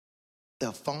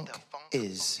The funk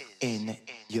is in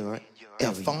your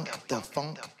the funk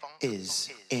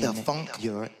is in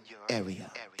your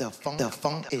area. The funk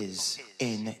is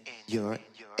in your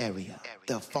area.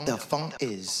 The funk is in your area. The funk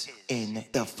is in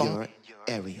your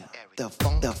area. The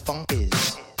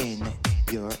funk is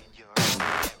in your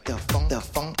area. The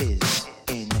funk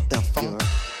is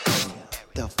in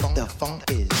your area. The funk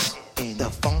is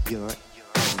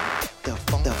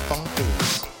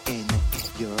in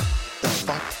your the funk is in your area. The funk is in your area. The funk is in your area. The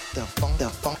funk is in the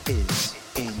funk is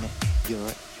in your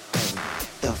area.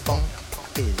 The funk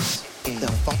is in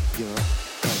your area.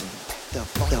 The funk is in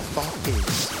your area. The funk is in your area. The funk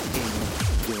is in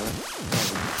your area.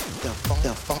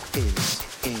 The funk is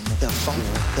in the funk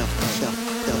area.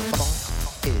 The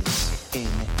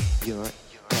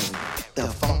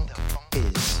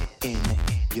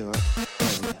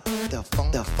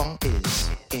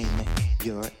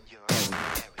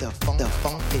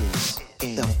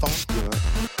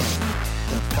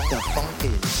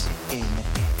funk is in your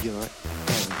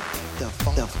area.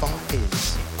 The funk is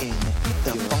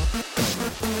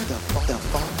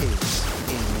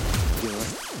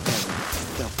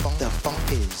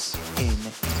in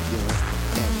your area.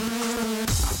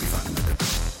 I'll be fun with the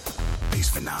bass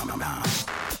phenomenon.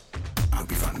 I'll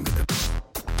be fun with the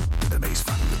bass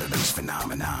fun with the bass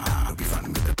phenomenon. I'll be fun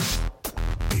with the bass phenomenon.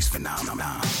 Bass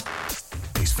phenomenon.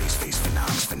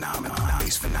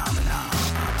 Bass phenomenon.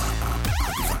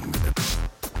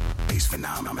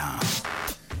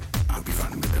 I'll be fun with the bass phenomenon. I'll be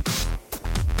fun with the bass phenomenon.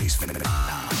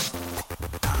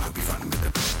 I'll be fun with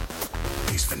the bass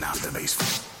phenomenon. The bass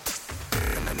phenomenon. Bass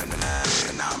phenomenon.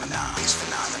 Bass phenomenon. Bass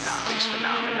phenomenon. Bass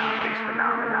phenomenon. Bass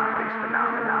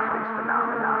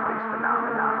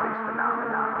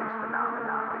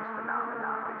phenomenon. Bass phenomenon. Bass phenomenon. Bass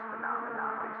phenomenon. Bass phenomenon. Bass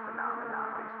phenomenon. Bass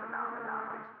phenomenon.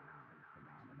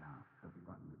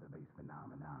 Bass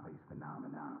phenomenon. Bass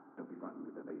phenomenon. Don't be fun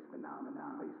with the bass phenomenon. Bass phenomenon. Don't be fun with the bass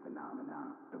phenomenon. Bass phenomenon.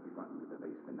 Don't be fun with the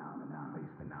bass phenomenon. Bass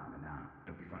phenomenon.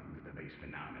 Don't be fun with the bass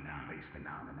phenomenon. Bass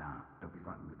phenomenon. Don't be fun with the bass phenomenon. Bass phenomenon. Don't be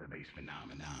fun with the bass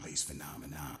phenomenon. Bass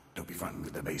phenomenon. Don't be fun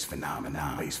with the bass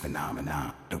phenomenon. Bass phenomenon.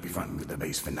 Don't be fun with the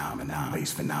bass phenomenon.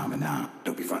 Bass phenomenon.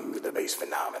 Don't be fun with the bass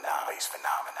phenomenon. Bass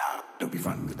phenomenon. Don't be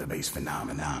fun with the bass phenomenon. Bass phenomenon. Don't be fun with the bass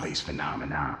phenomenon. Bass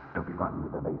phenomenon. Don't be fun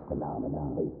with the bass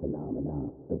phenomenon. Bass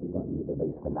phenomenon. Don't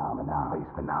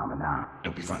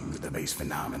be fun with the bass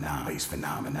phenomenon. Bass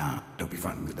phenomenon. Don't be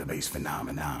fun with the bass phenomenon. Bass phenomenon. Don't be fun with the bass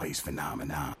phenomenon. Bass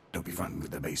phenomenon. Don't be fun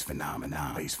with the bass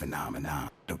phenomenon. Don't be fun with the bass phenomenon.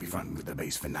 Don't be fun with the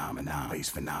bass phenomenon. Bass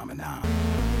phenomenon.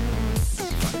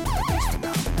 Bass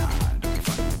phenomenon. Don't be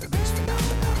fun with the bass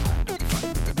phenomenon. Don't be fun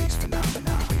with the bass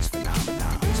phenomenon.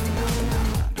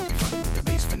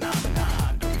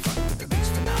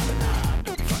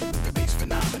 Don't be fun with the bass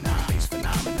phenomenon. Bass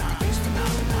phenomenon. Bass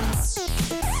phenomenon.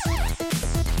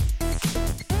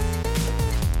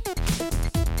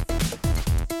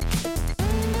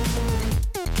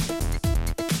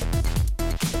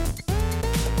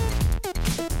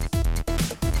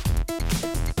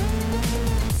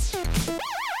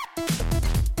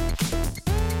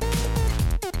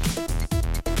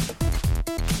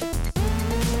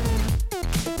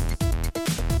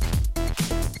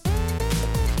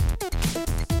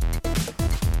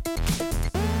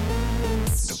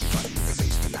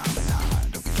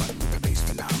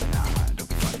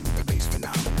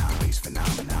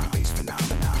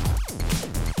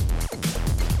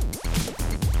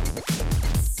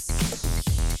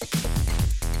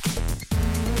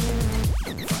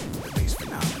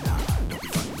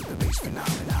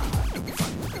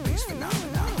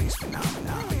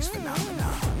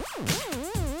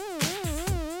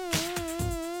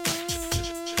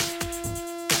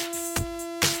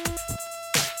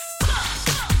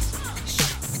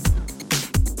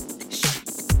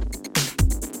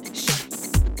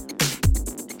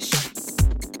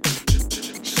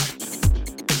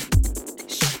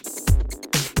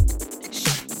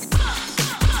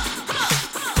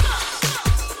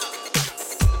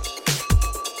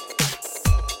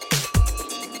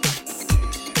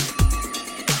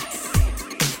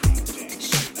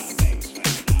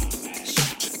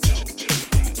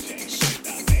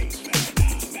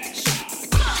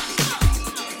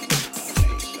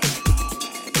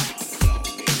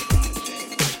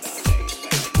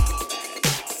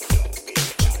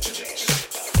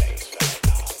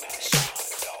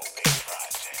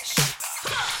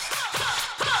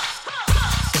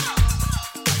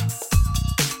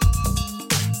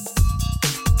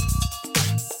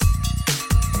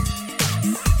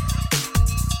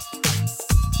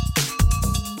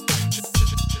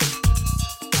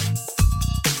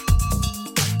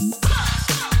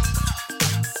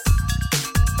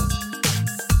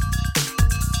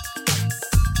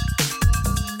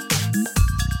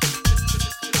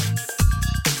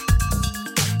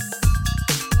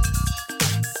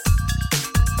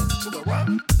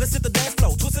 let's hit the dance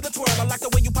floor. Twist it and twirl, I like the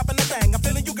way you poppin' the thing. I'm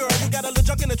feeling you, girl, you got a little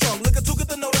junk in the trunk. Looking too good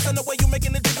to notice, and the way you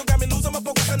making it jiggle got me losing my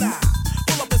focus, and I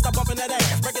pull up and stop bumping that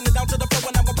ass. Breaking it down to the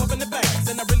floor, and I'm pumping it fast.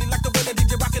 And I really like the way the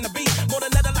DJ rockin' the beat. More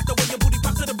than that, I like the way your booty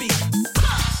pop to the beat.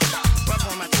 Rub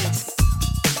on my tits,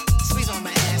 squeeze on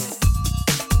my ass.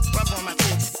 Rub on my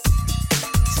tits,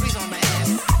 squeeze on my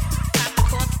ass. Pop the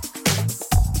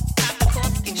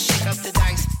cork, and shake up the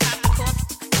dice. Pop the cork,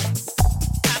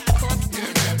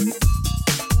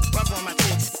 rub on my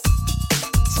tits,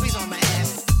 squeeze on my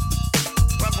ass.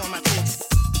 Rub on my tits,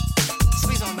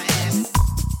 squeeze on my ass.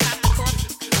 Pop the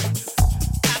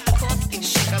cork, and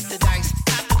shake up the dice.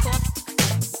 Pop the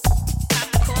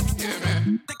cork, yeah,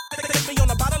 man. Take me on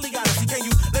a bodily odyssey, can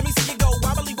you let me see you go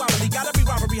wobbly wobbly? Gotta be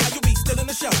robbery, how you be still in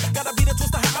the show? Gotta be the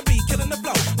twister, how I be killing the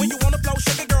flow. When you on the flow,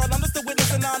 shake it, girl, I'm just the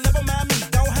witness, and I'll never mind me.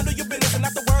 Don't handle your business, and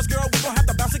afterwards, girl, we gon' have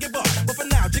to bounce to get buck. But for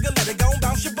now, jiggle, let it go, and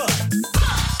bounce your butt.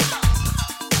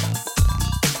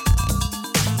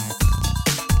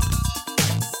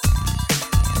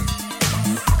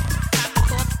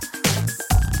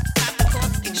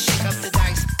 And shake up the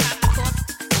dice. Pop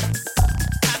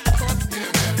the cork,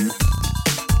 yeah, man.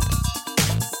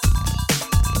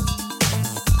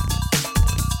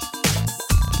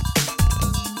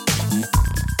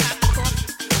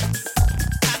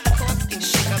 And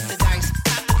shake up the dice.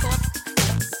 Pop the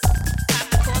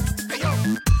cork, hey yo.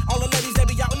 All the ladies that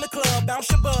be out in the club, bounce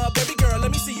your butt, baby girl,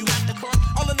 let me see you. Pop the cork,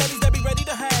 All the ladies that be ready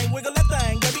to hang, wiggle that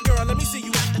thing, baby girl, let me see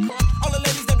you. pop the cork, All the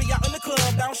ladies that be out in the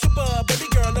club, bounce your butt, baby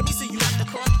girl, let me see you. pop the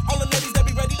cork, All the ladies that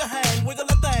be ready to hang, wiggle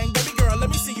that thing, baby girl, let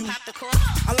me see you. pop the cork.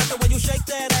 I like the way you shake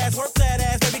that ass, work that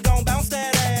ass, baby gon' bounce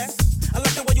that ass. I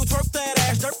like the way you twerk that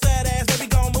ass, jerk that ass, baby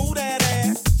gon' move that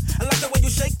ass. I like the way you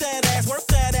shake that ass, work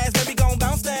that ass, baby gon'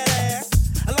 bounce that ass.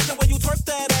 I like the way you twerk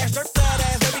that ass, jerk that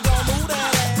ass, baby gon' move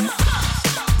that ass.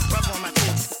 Rub on my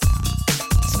tits,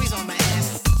 squeeze on my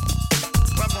ass.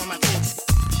 Rub on my tits,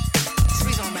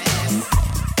 squeeze on my ass.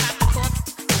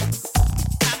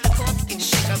 Pop the cork, and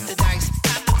shake up the dice.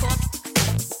 Pop the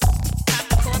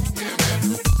cork, yeah,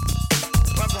 man.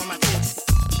 Rub on my tits,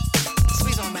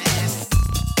 squeeze on my ass.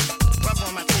 Rub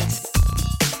on my tits,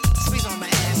 squeeze on my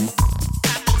ass.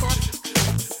 Pop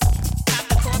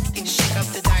the cork, and shake up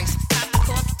the dice. Pop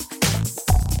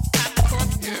the cork,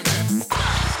 yeah, man.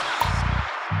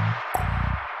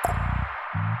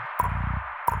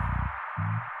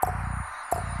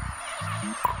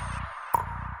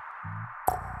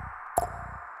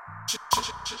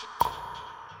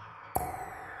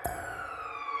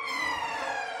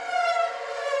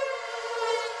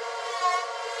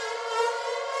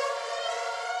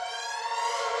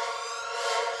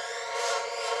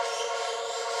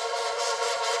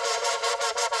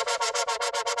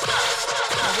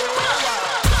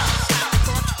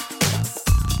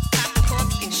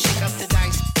 And shake up the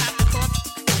dice. Pop the cork,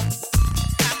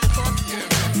 yeah,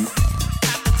 man.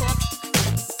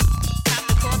 Pop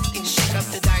the cork, and shake up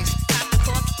the dice.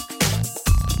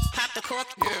 Pop the cork,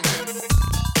 yeah, man.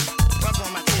 Rub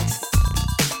on my tits,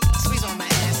 squeeze on my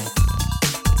ass.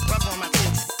 Rub on my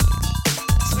tits,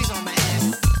 squeeze on my ass.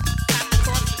 Pop the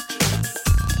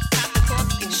cork,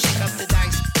 and shake up the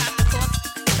dice. Pop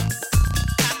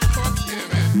the cork, yeah,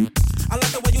 man. I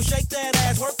like the way you shake that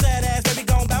ass, work that ass, baby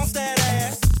gon' bounce that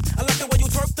ass. I like the way you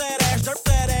twerk that ass, jerk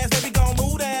that ass, baby gon'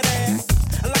 move that ass.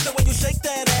 I like the way you shake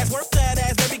that ass, work that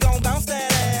ass, baby gon' bounce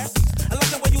that ass. I like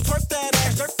the way you twerk that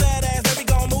ass, jerk that ass, baby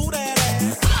gon' move that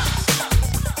ass.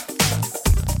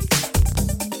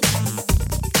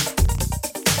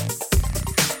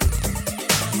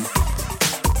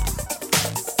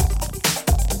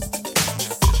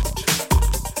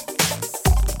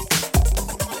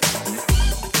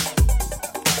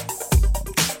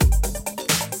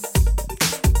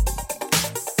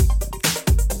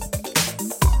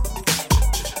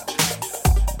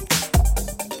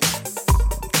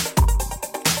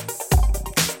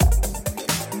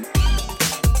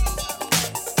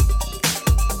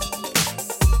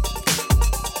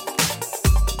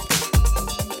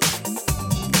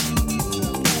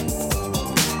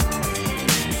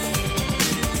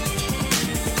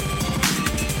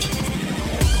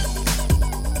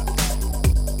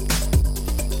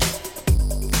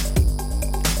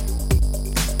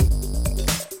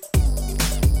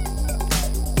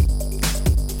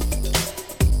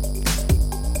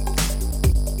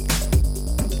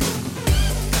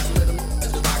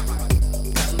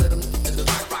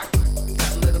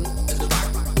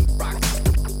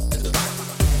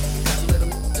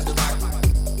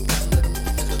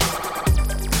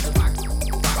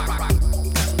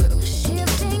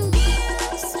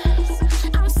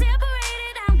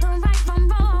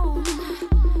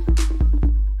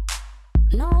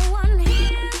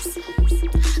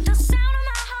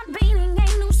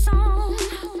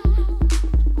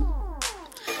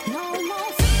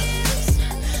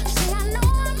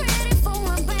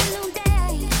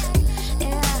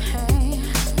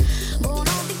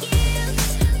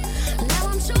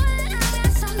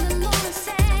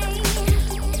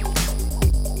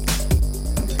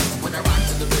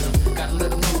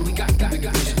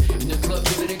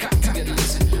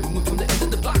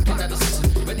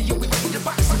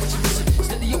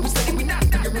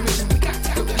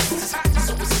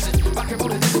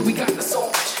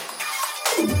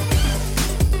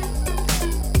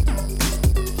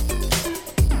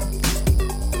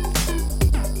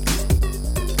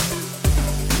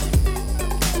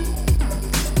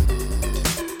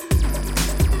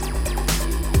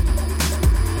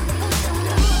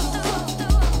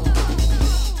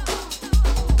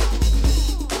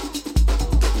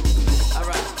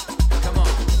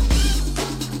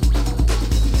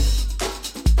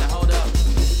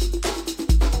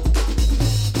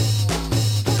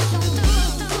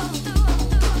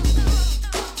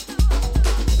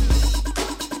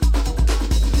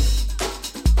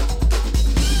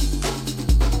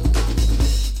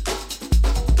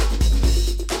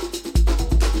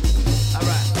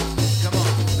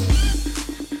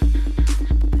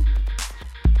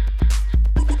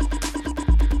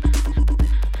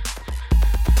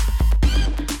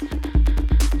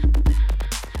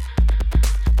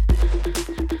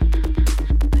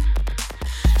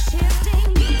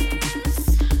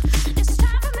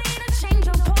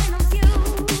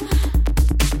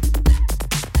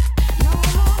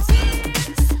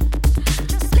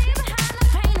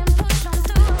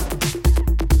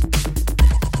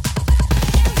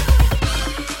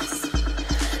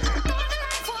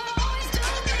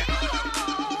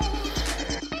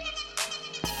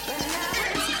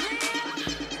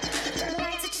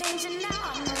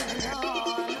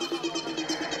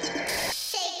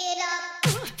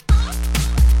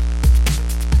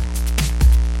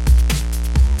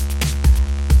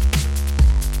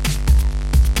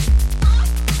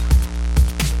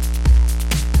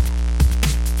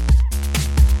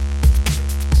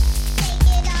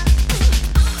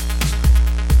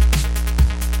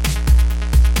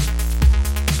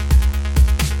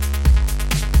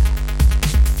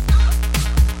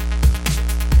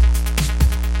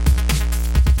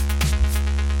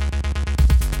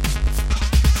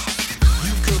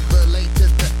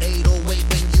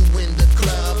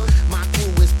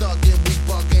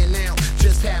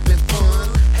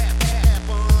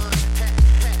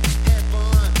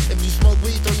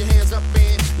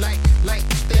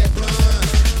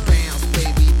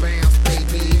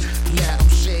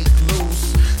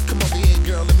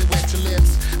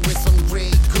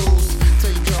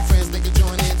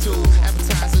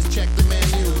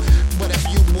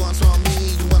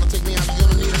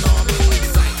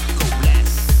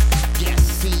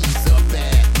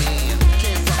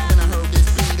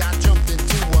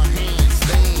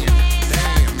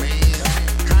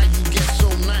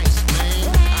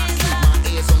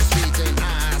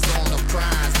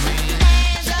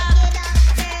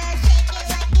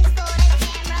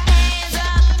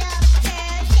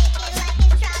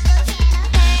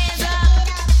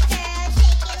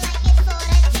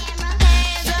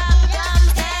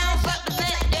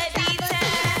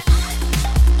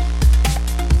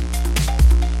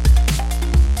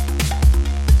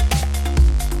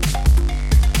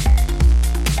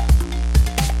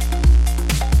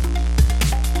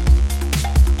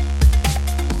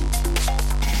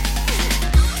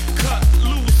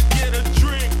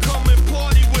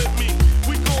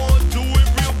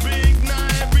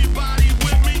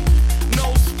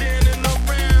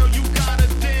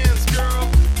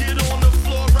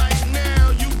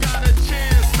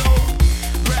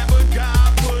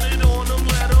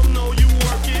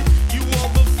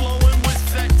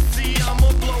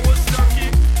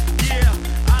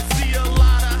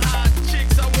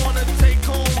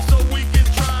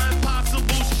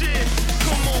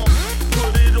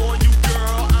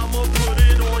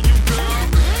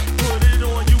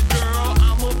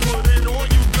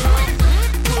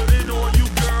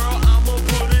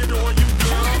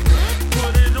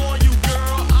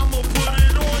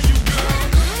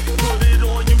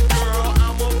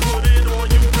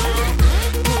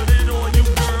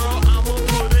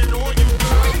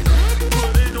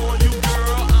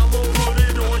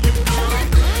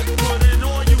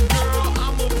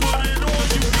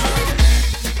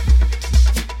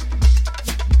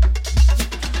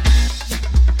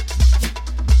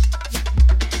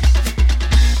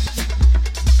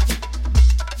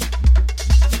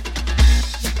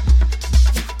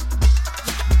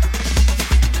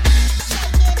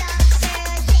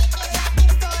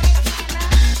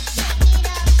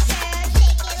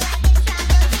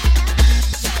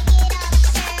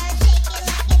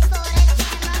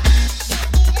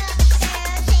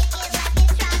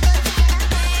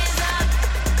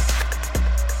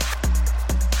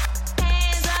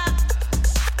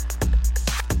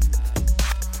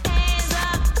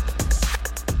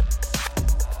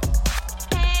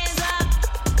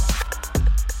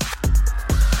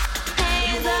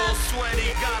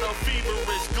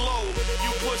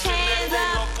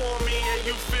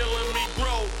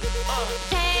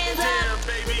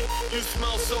 You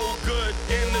smell so good,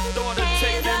 and the thought of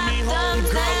taking me home,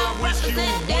 girl, I wish you would.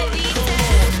 Come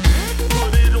on,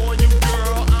 put it on you,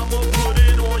 girl. I'ma put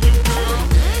it on you, girl.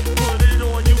 Put it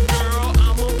on you, girl.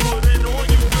 I'ma put it on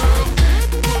you, girl.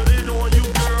 Put it on you,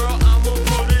 girl. I'ma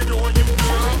put it on you,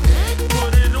 girl.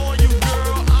 Put it on you,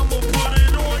 girl. I'ma put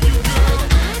it on you, girl.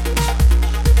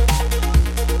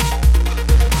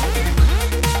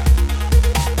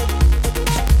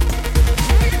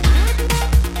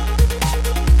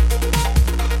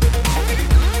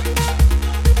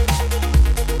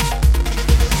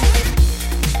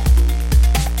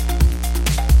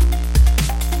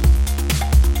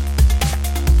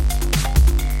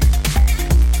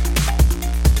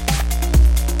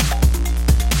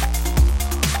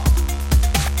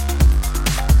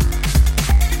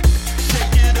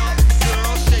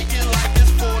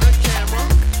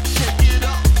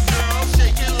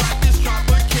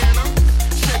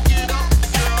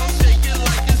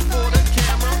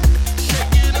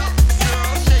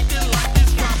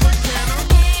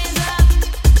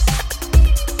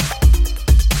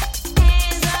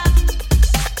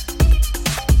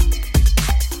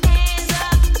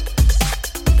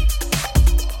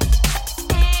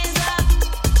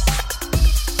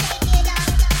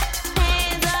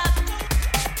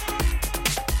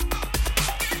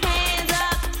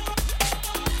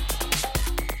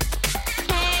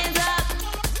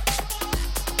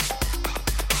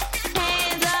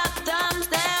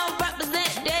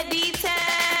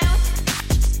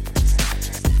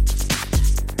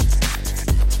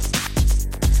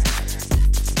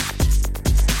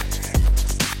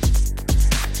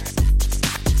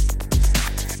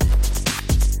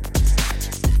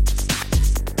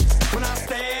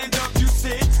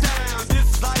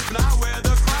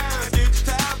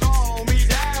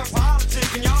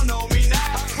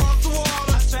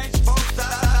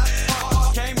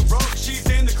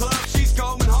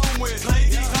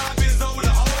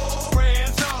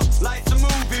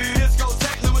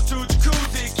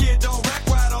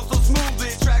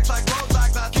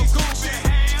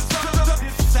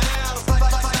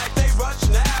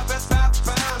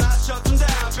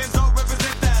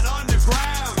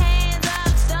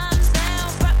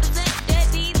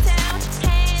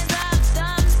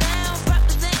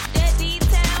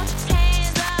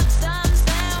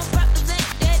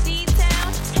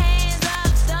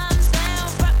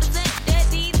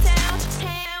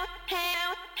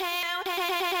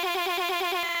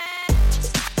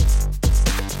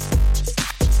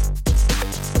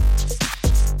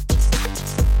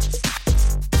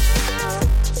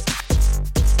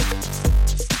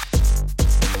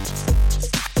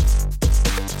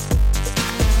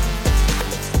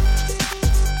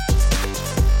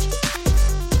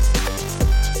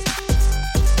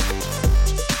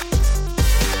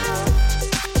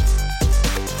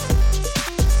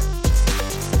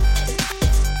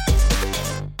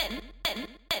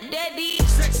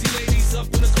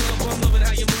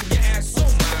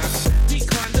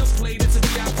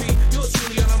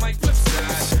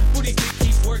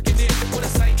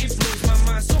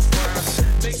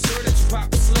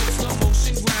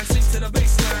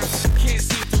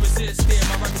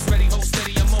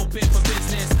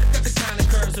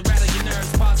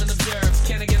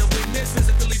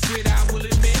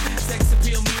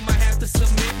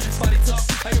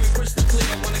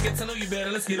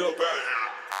 Let's get up.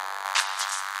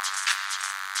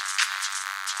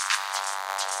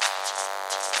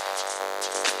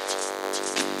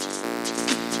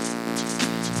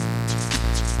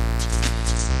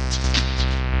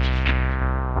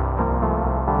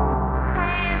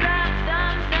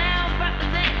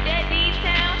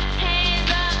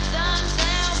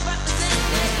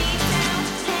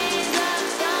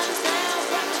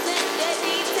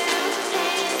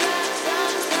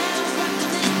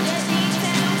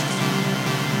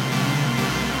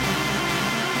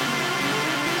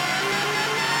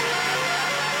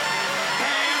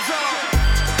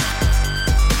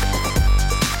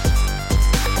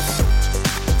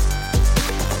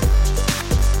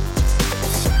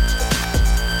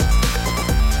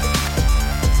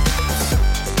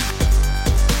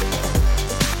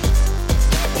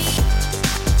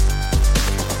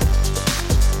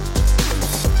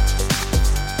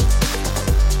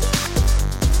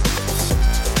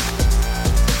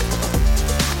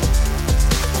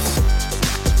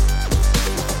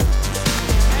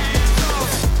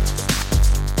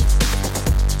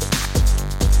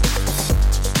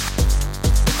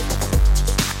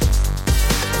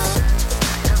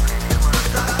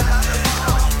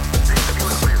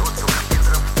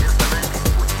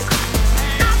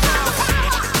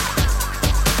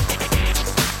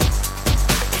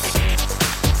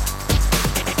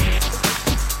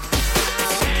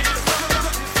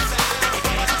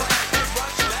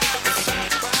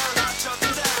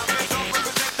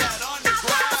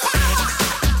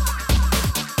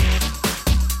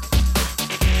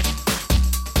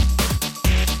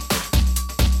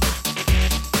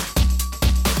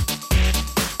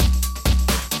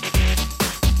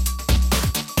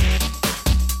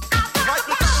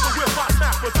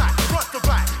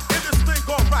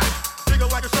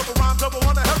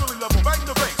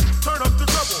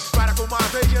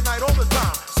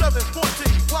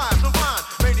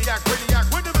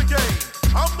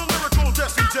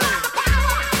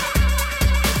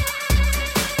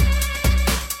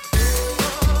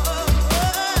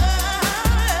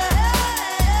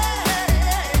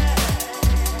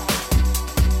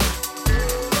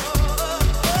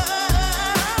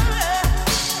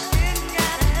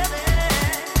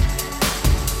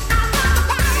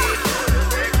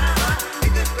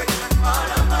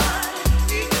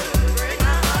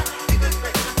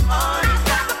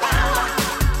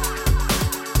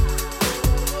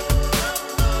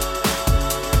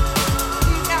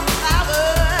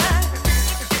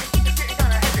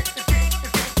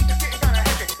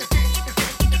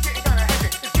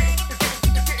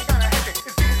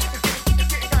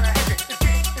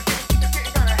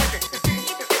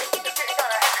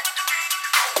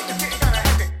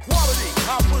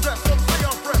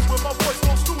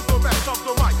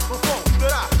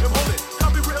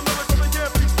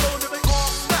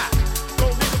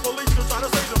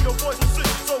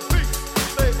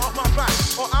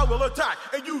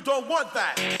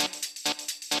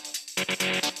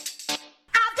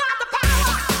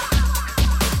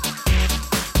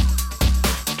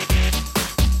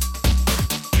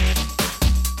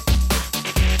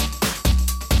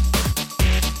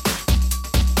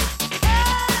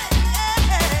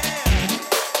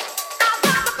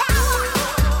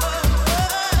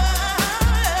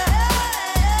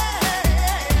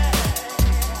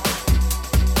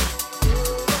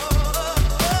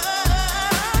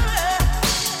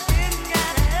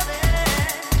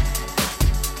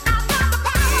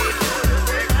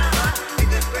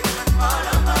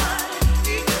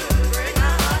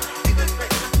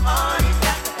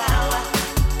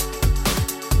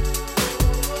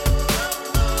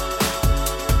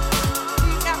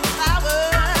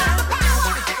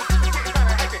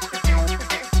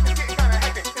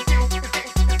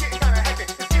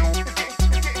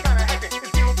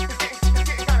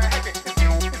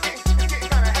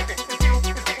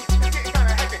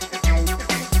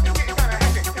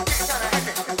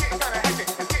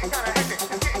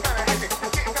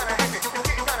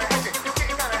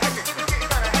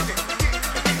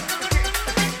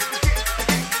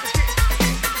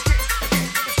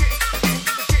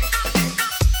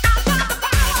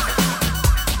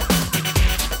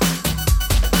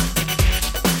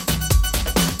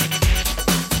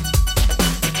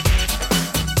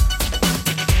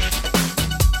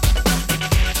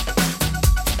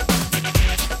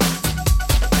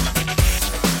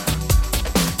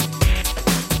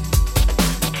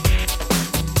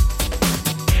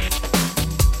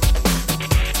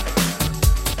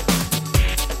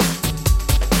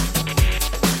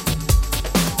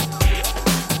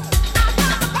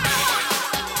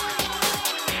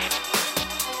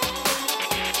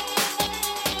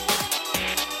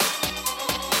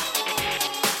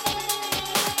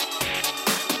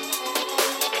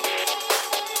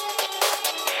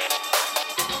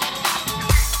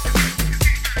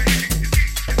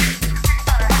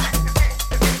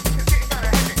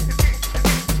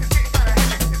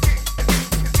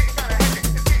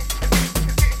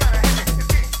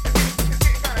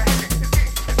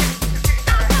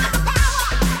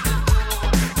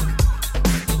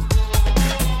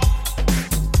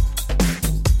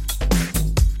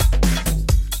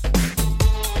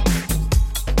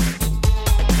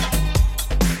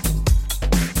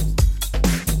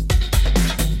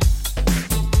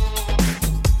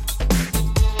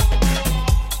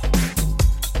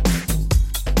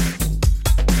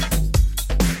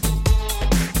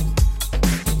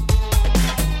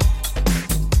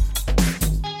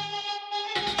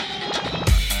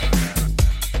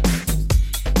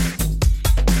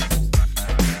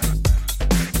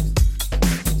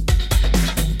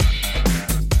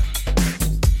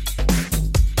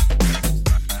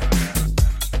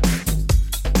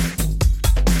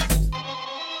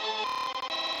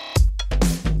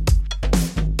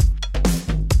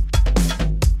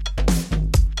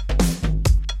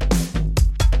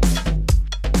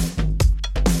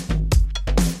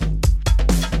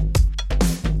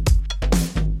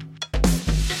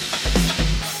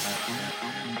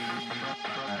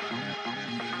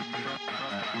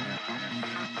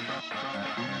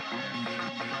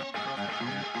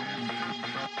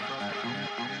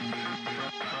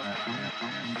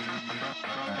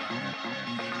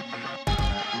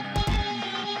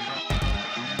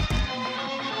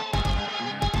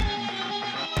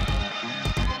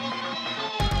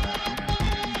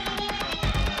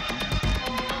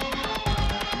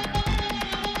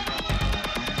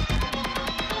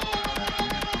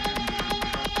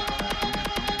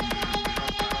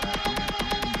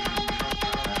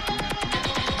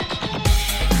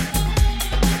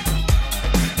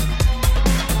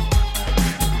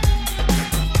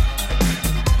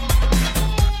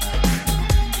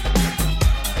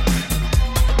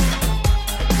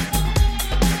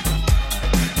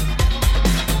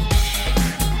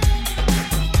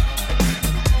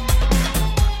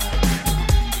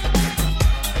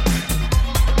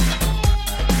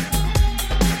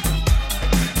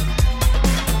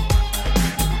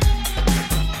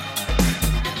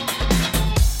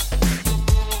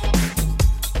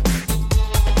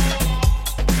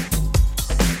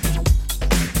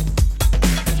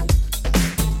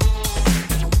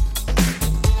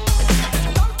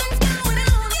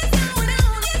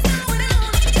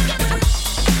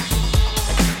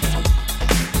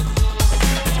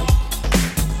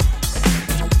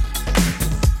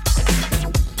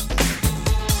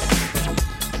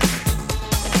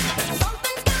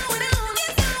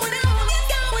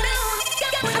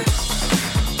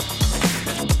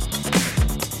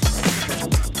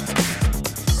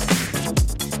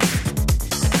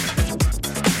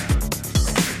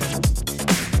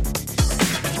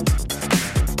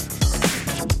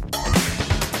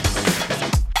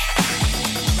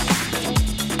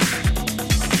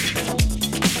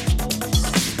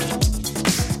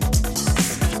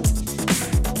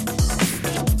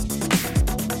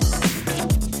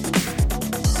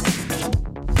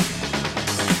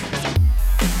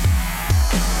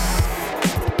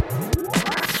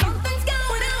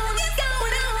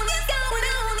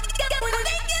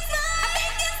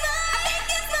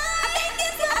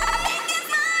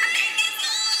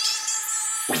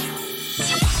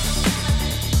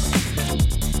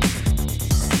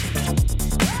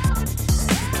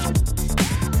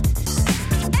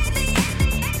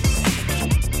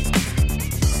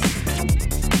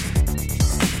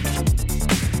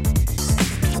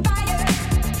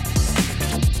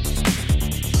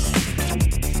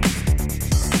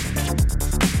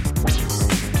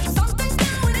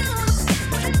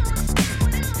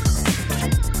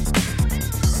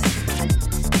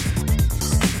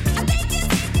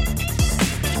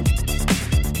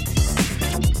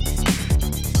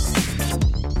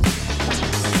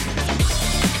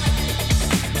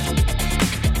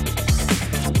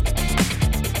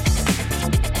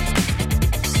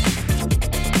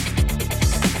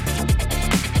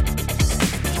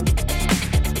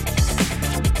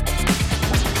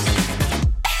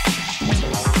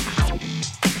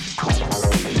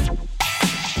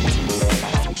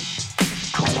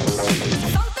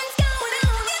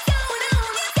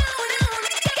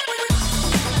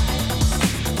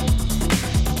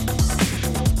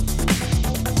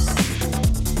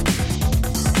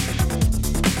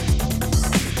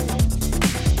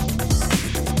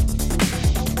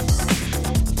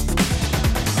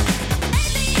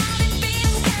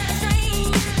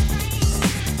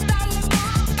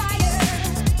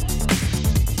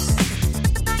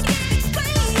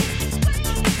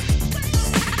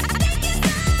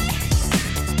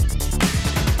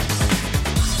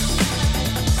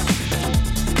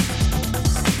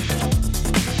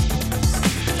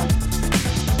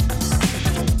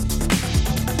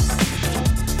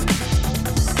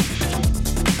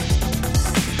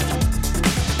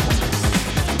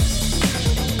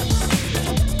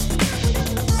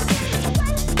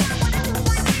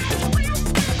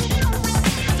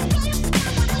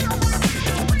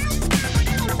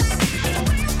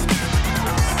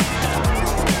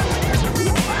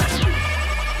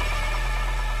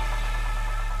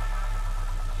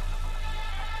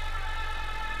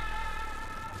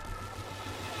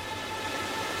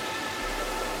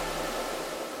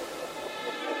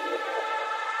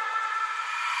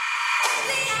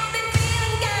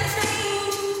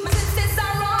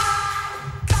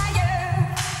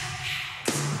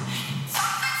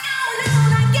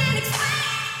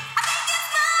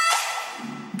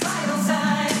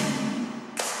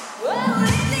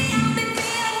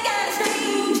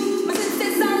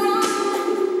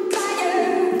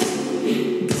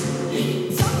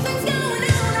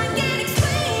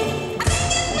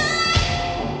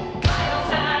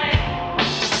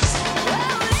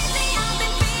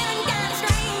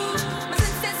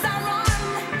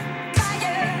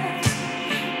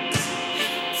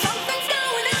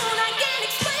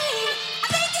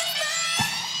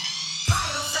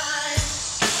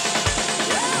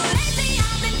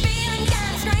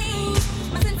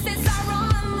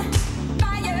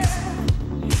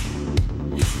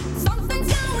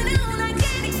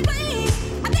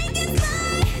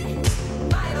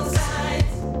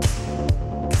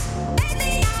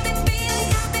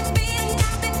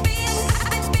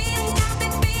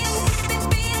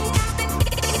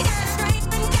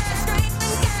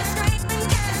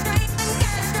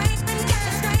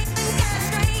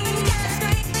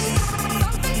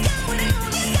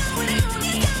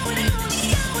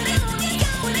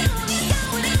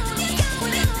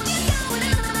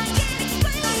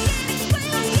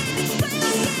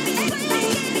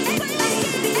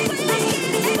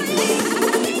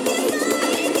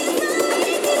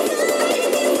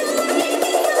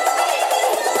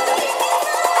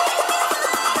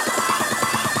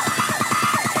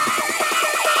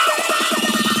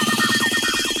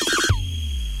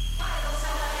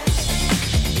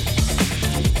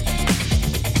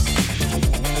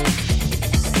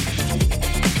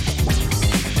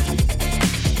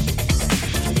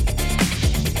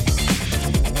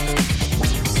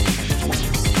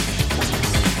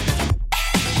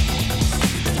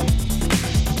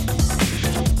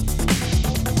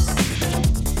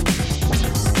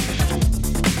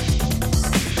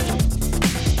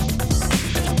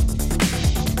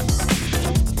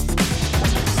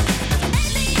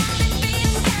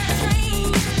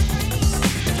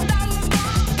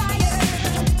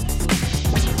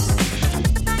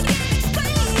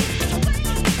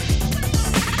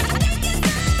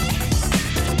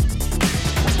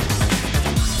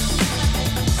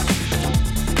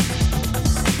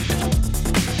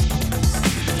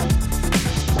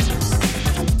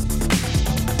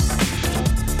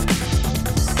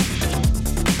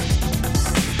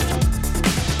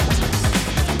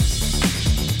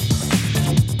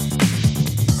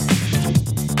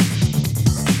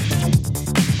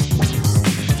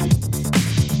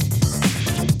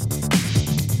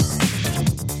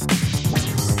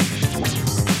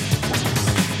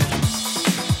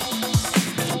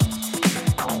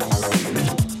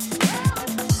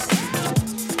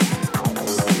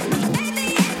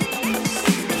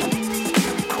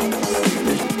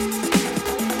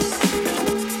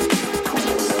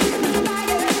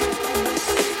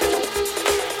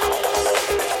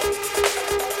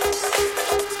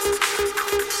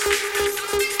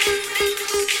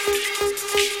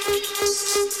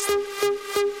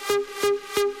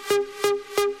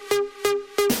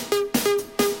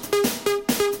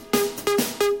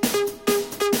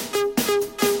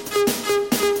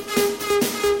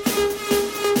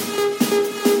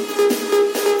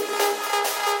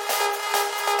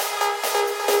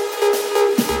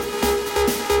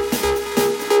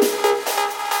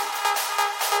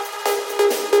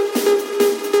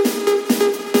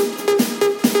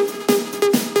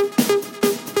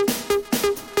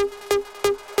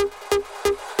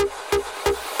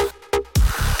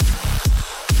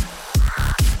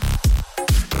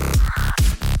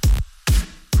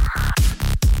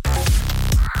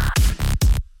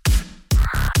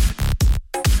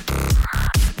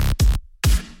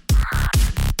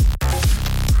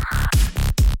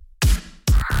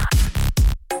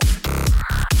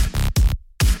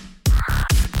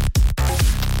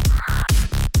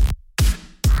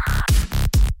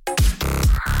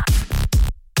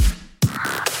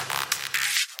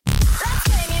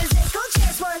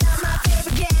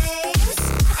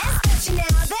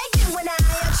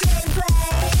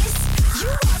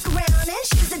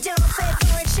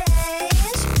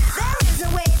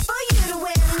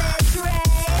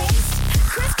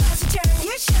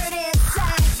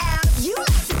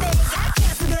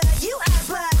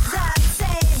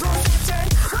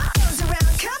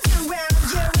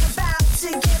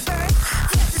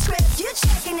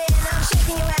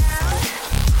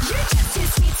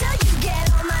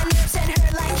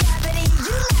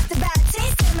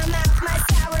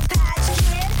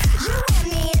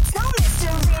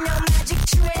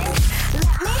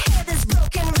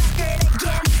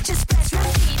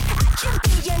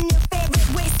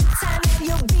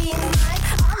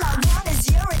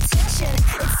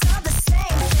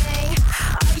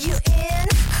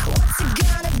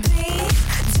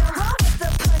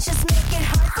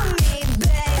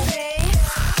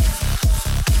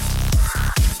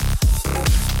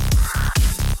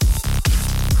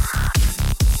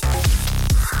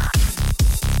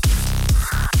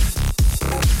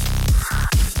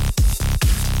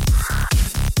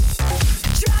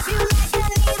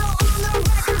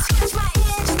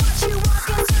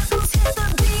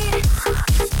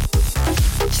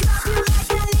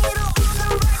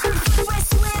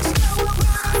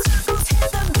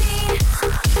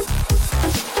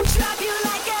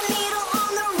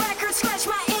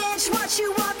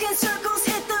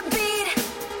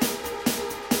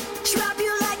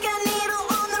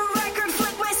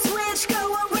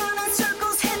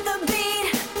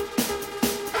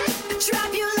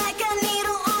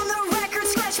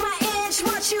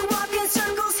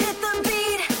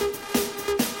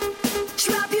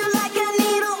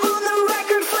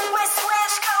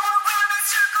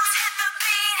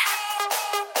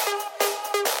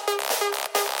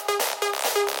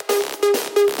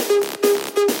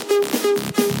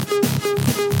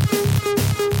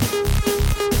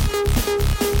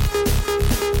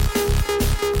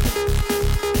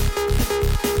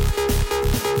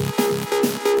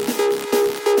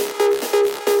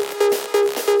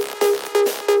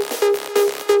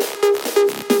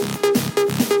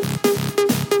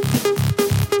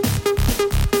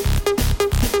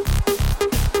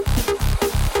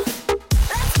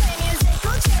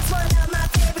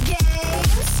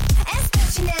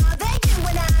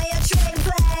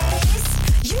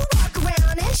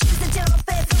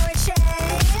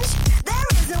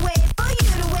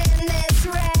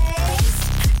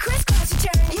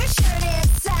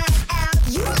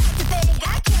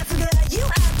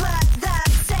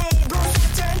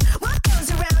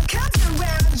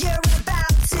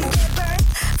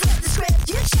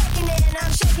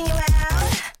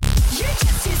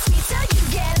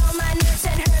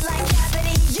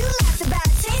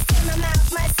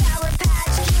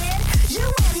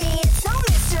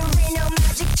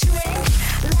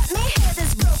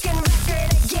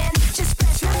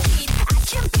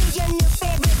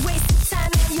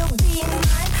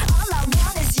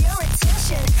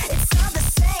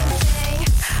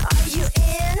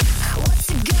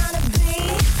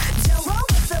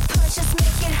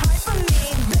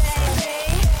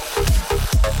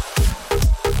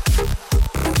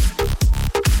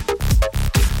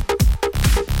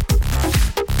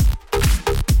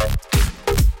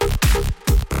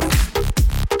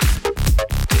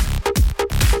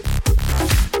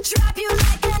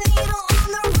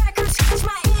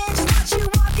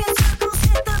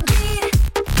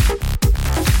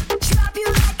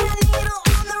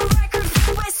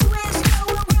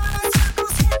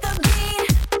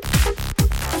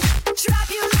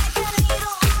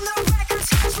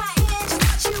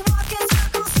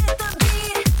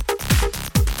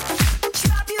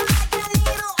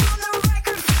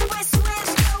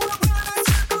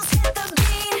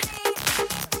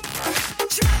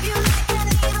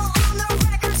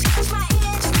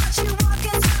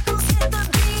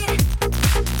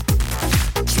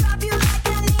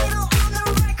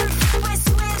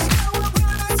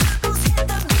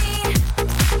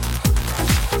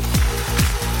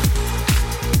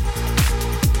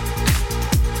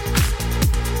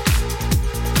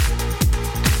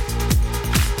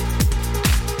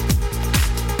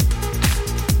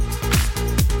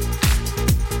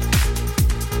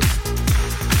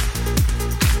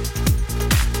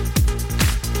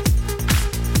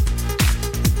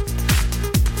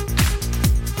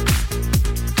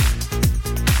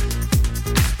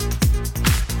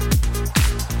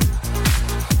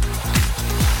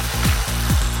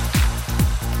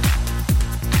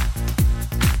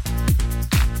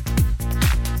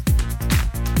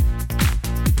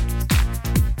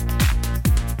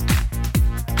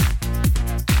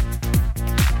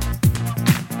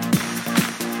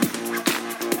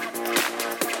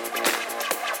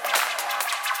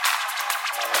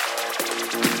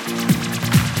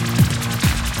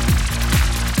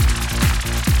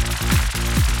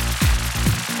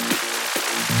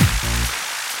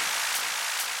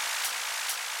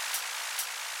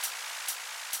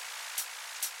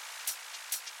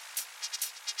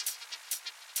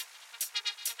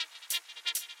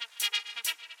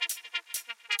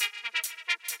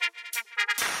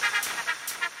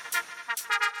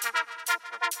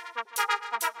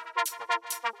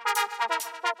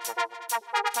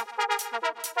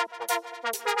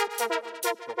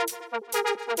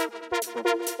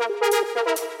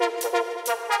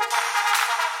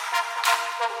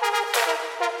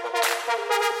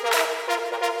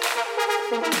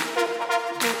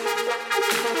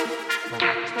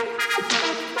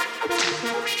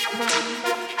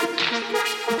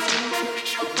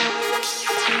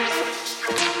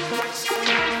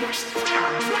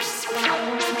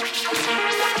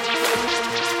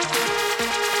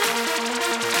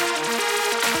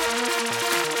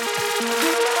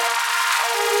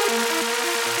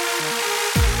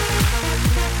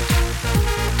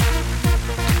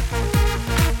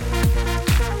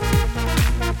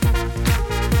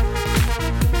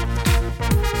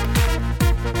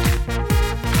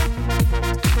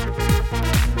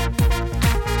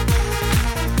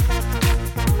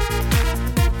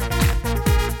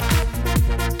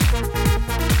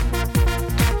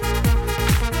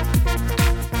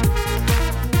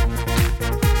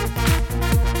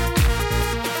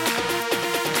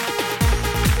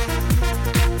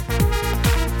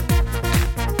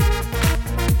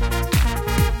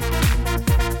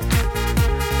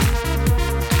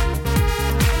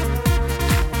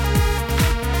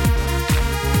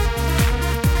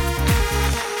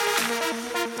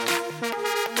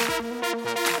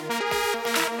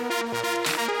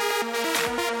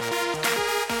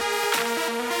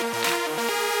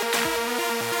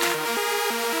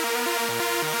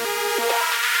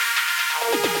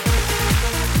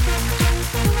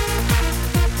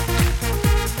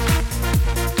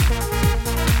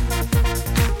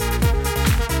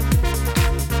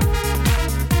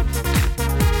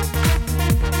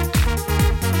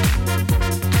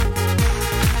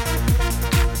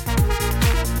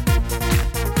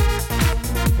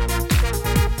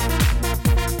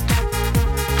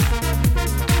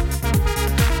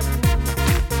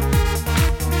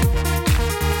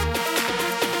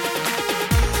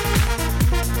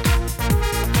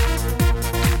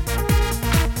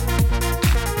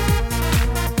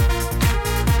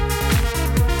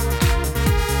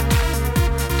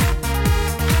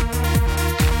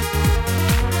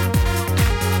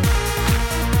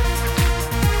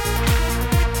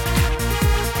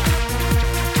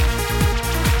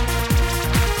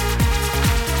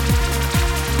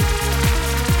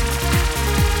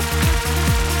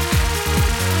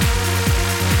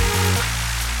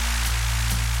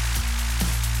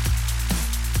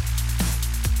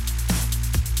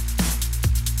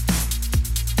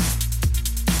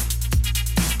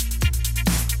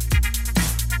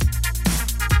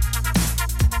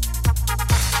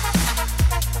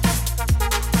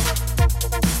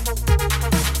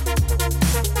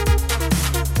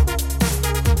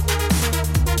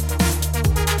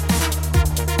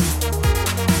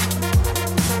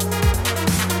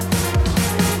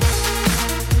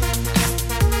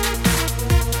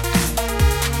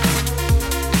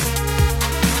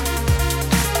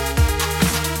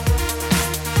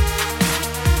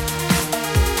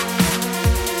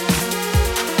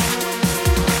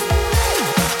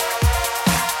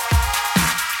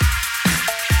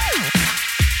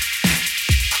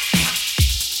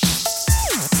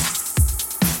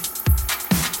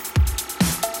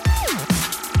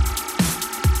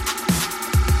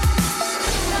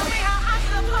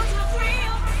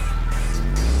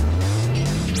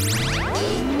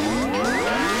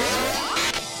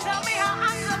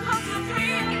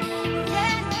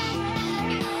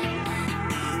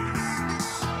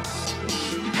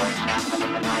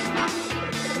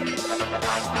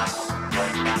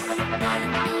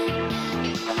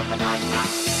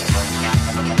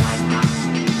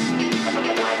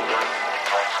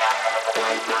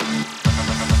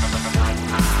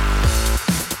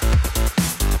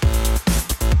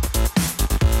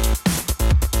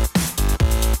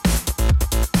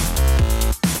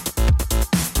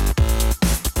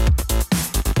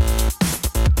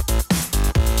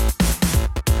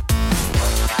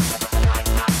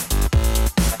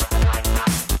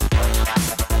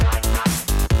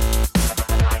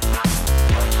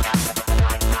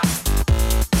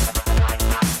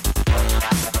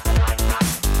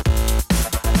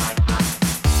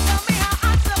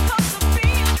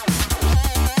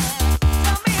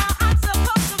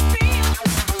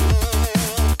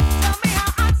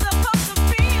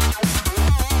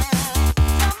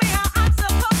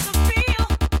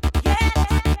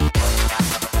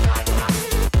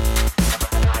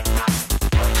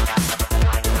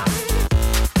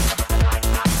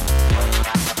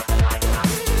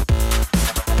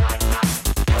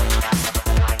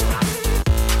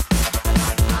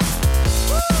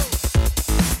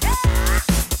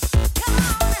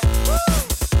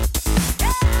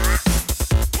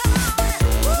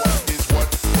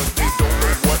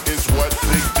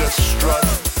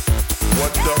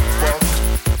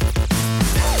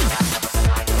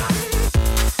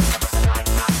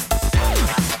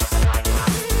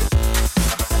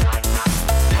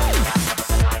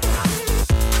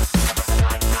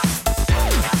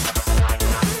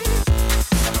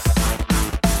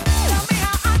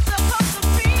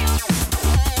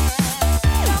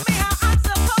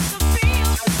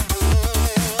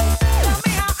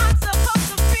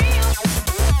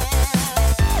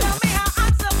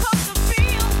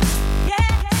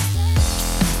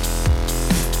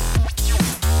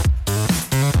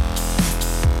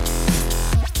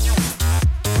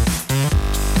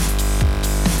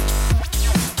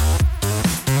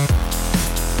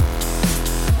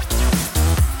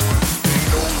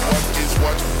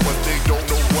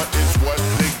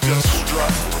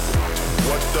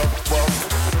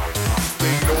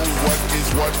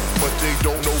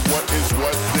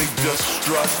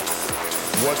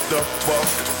 fuck?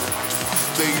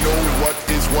 They know what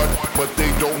is what, but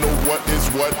they don't know what is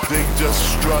what. They just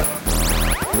strut.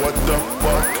 What the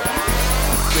fuck?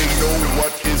 They know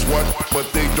what is what, but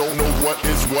they don't know what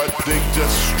is what. They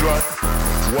just strut.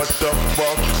 What the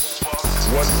fuck?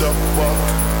 What the fuck?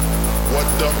 What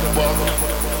the fuck?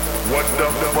 What the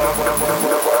fuck?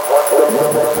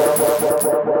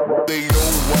 They know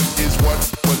what is what,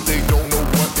 but they don't know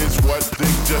what is what.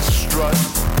 They just strut.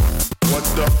 What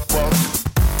the fuck?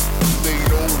 They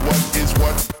know what is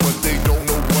what, but they don't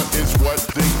know what is what.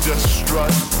 They just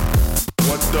strut.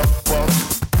 What the fuck?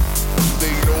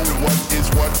 They know what is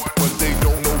what, but they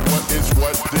don't know what is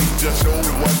what. They just know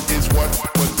what is what,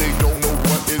 but they don't know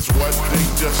what is what. They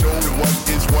just know what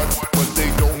is what, but they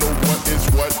don't know what is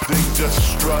what. They just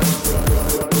strut.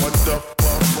 What the fuck?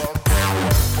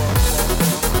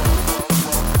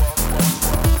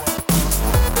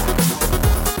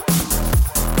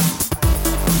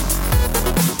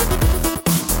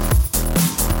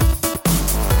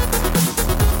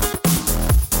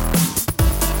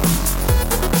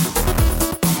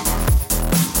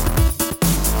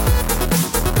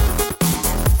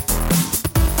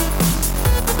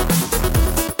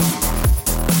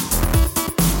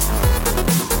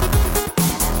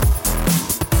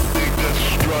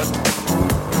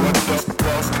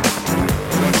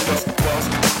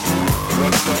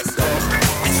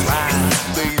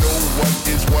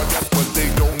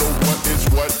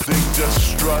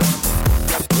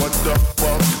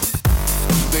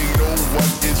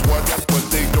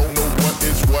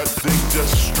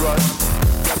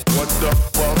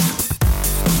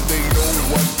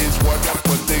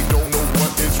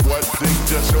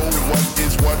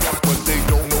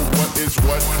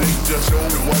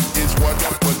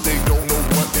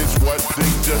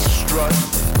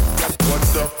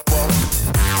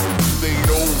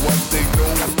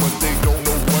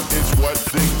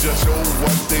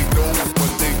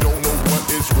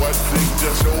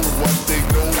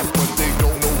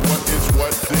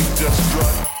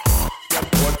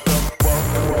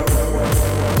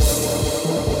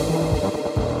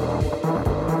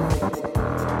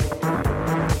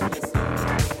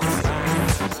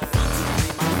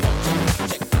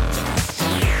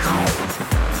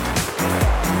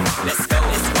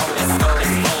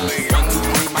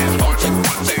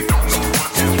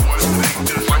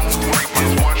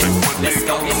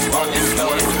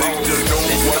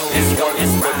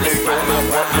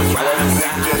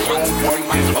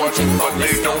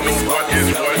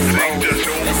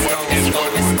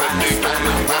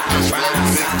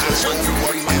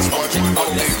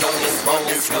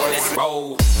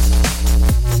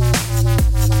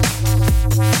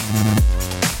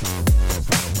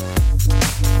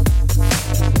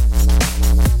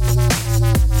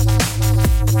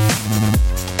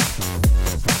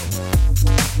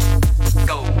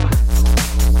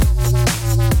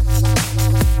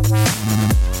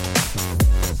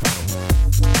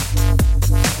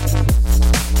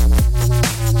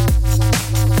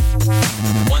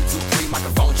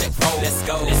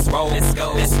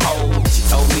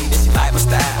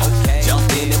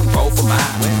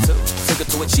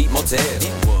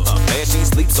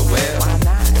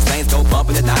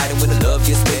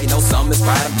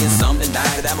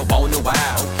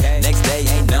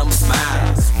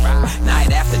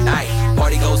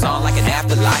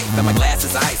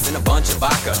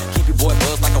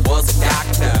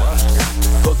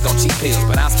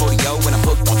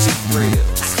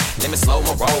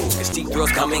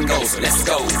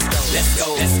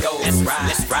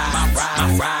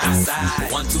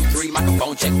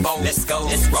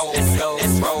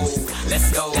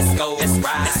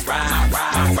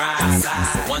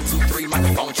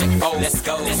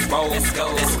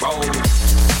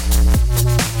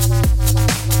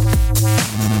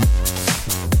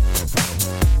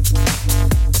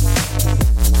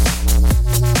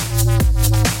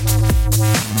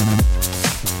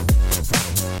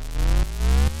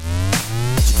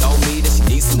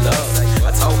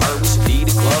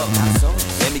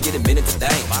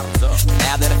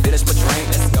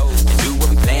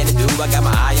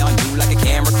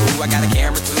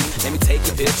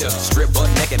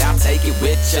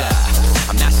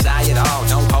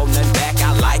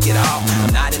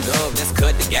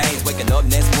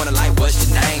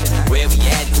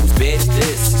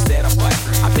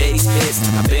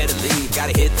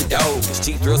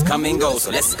 So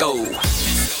let's go.